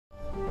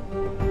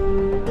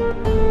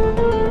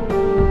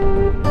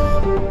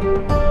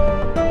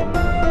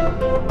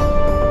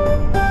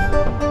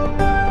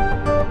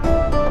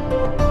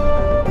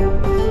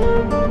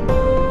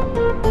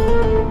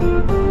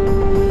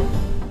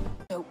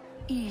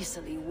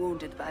easily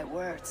wounded by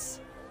words.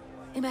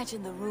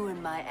 Imagine the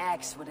ruin my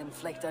axe would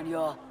inflict on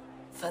your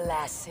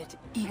flaccid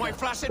ego. My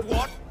flaccid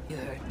what? You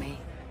heard me.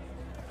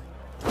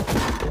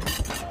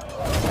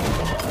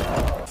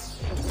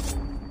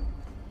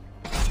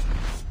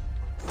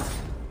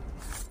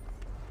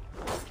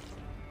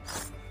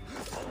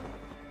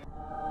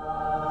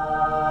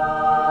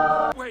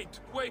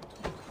 Wait.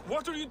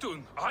 What are you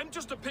doing? I'm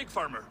just a pig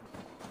farmer.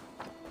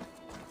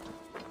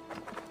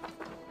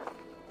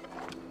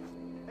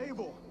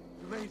 Eivor,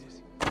 you made it.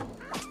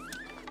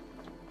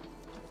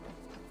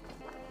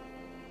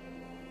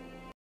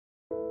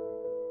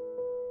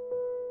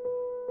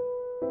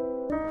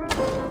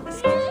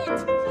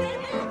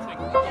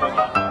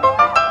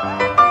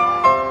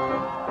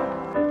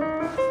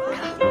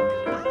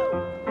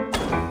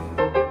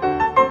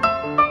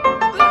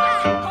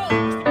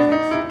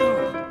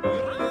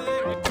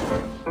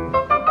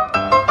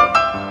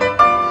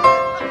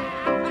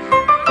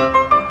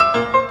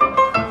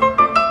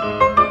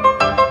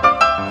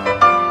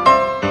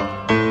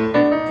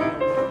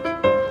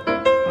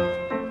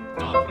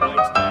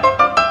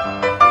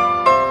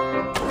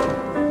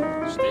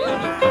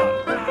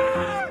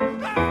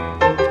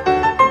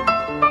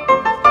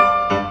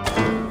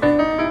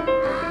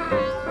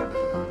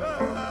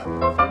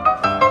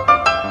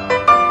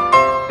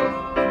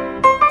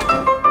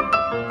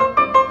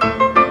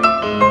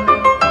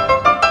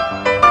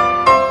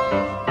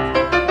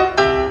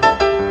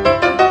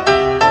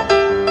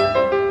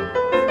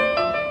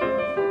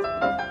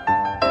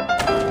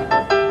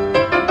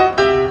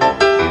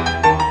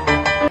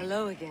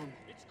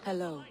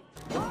 Hello.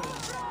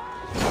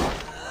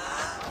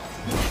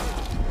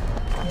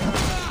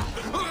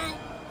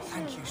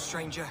 Thank you,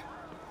 stranger.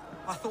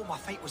 I thought my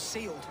fate was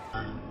sealed.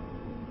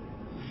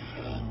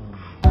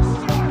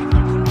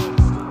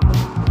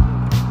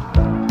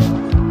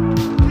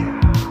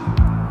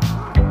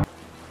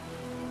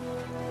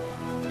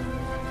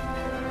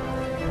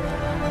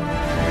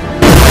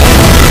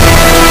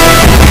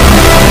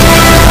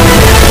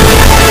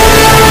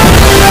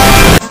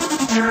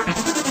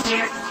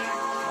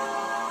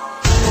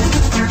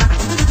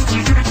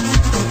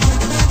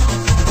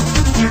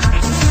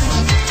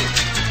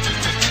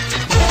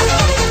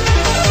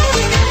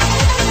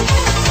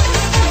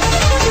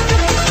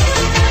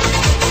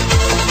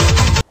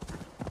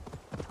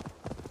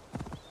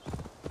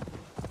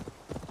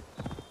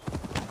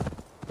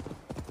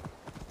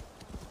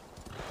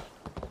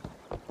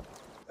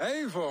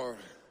 Eivor!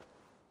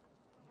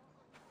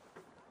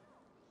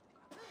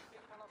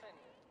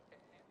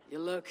 You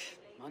look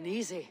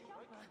uneasy.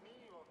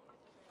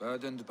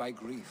 Burdened by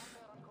grief,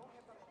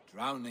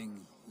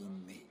 drowning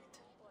in mead.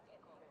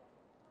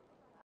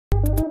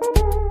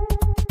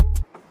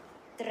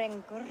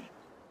 Drengur.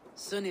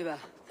 Sunniva,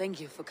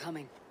 thank you for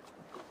coming.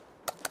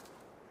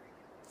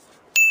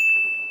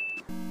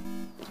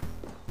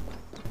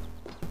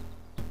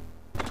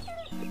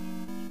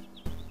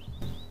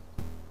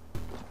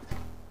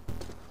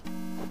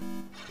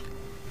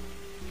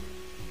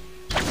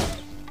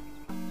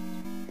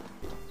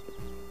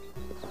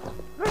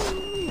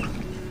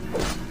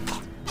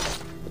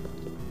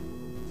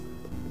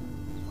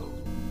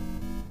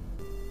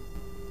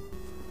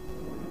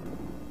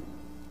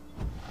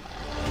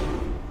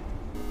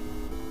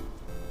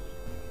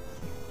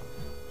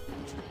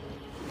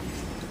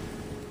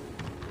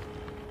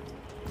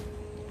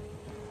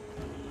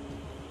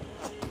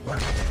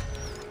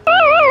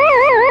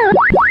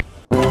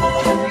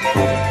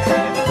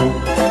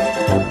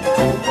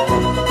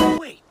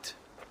 Wait.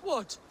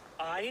 What?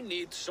 I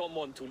need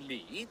someone to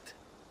lead,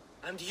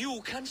 and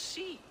you can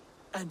see.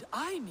 And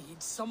I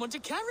need someone to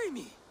carry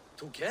me.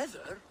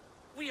 Together,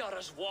 we are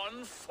as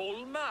one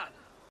full man.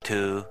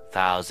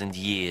 2,000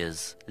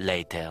 years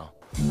later.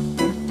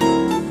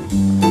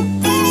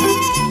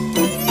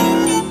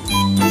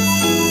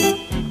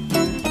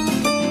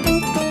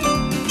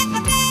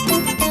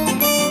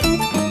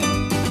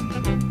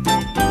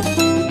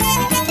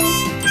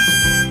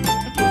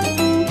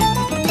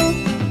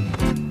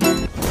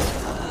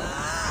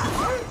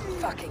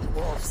 Fucking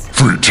wolves.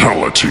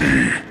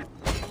 Fatality.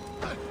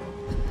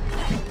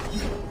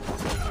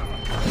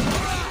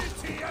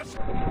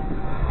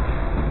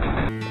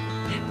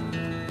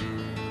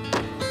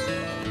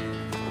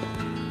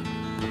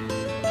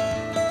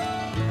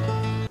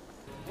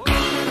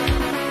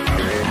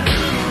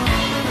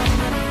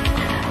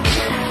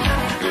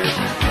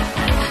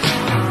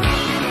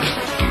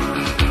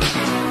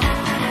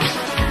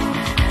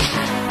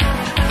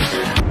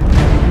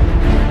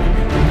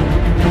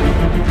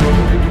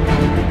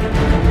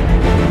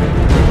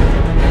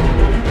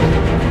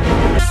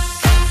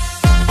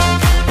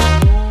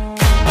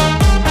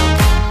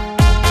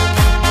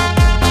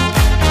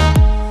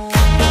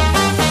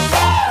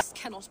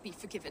 Be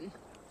forgiven.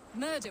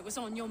 Murder was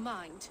on your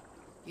mind.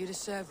 You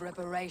deserve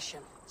reparation.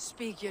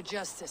 Speak your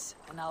justice,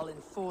 and I'll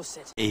enforce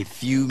it. A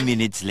few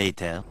minutes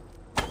later.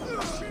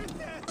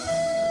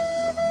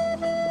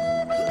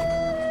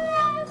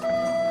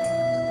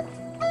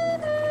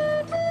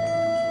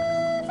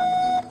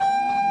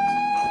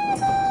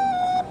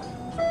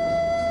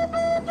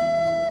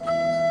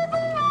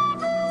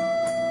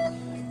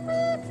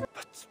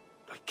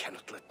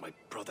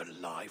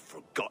 lie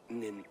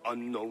forgotten in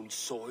unknown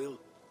soil?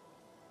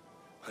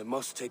 I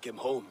must take him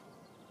home.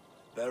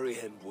 Bury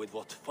him with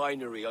what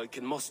finery I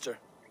can muster.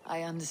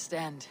 I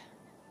understand.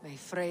 May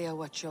Freya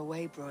watch your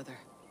way, brother.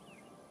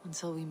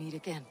 Until we meet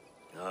again.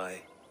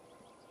 Aye.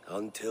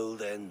 Until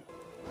then.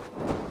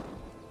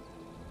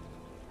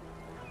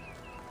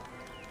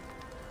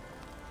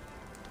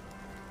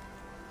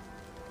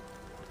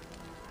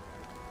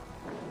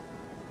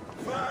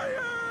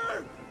 Fire!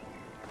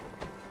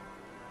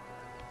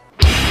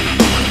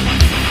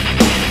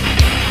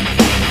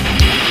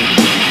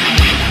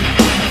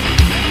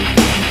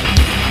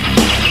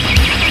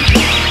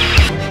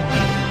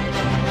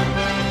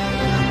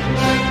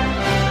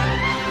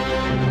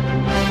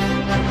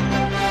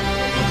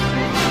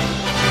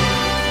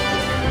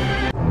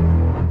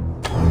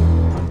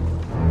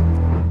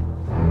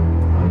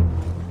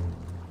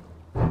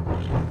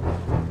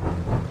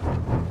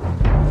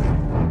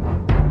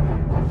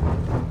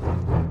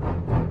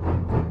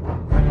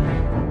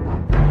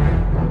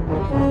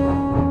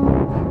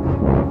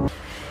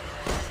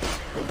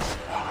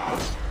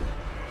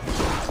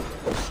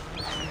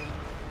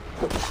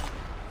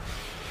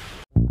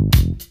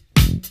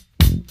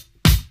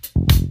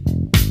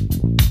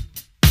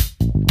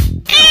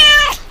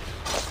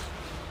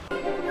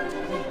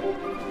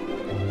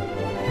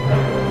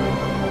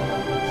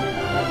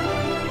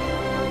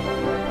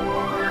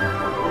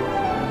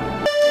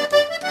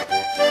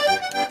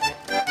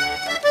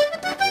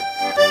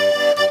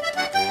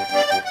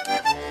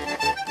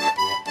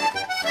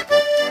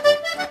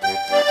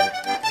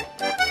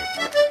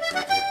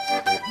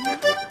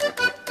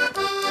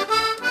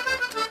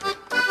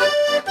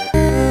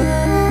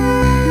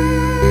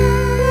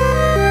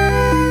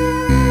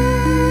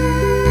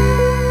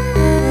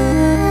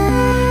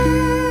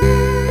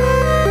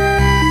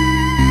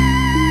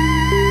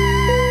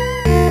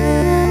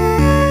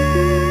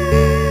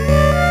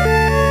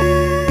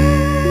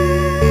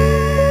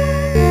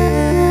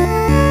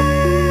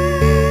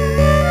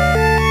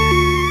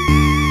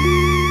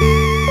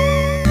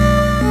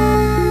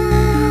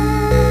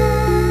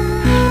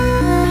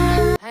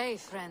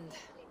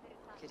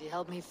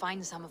 Help me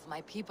find some of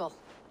my people.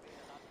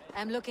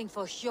 I'm looking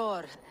for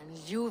Hjor and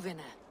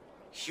Juvina.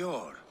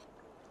 Hjor?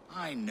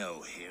 I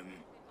know him.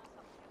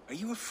 Are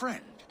you a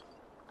friend?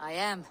 I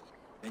am.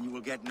 Then you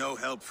will get no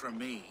help from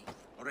me,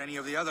 or any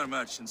of the other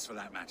merchants for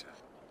that matter.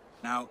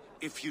 Now,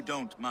 if you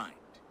don't mind.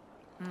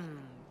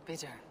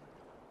 Bitter.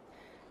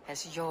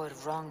 Has Hjor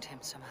wronged him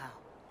somehow?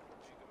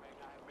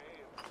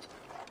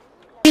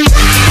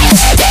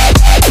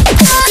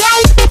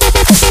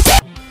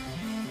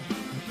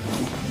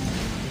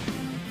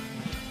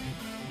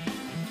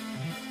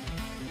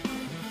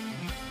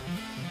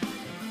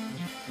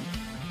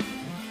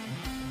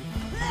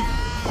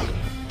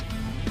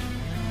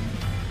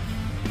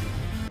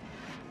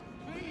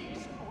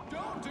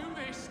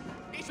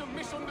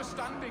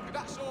 Misunderstanding,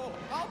 that's all.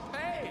 I'll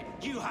pay.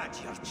 You had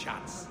your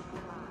chance.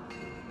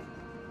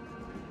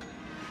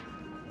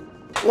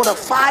 When a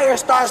fire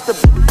starts to...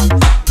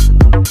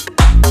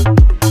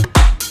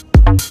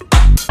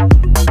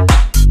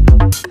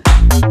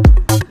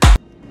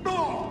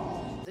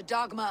 The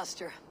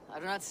Dogmaster. I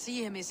do not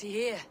see him. Is he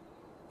here?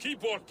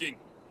 Keep working.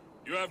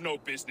 You have no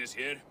business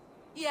here.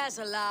 He has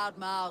a loud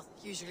mouth.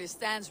 Usually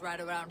stands right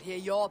around here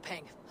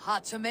yawping.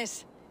 Hard to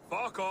miss.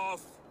 Fuck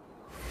off.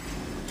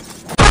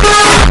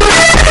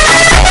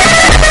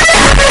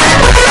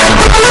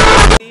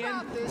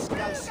 This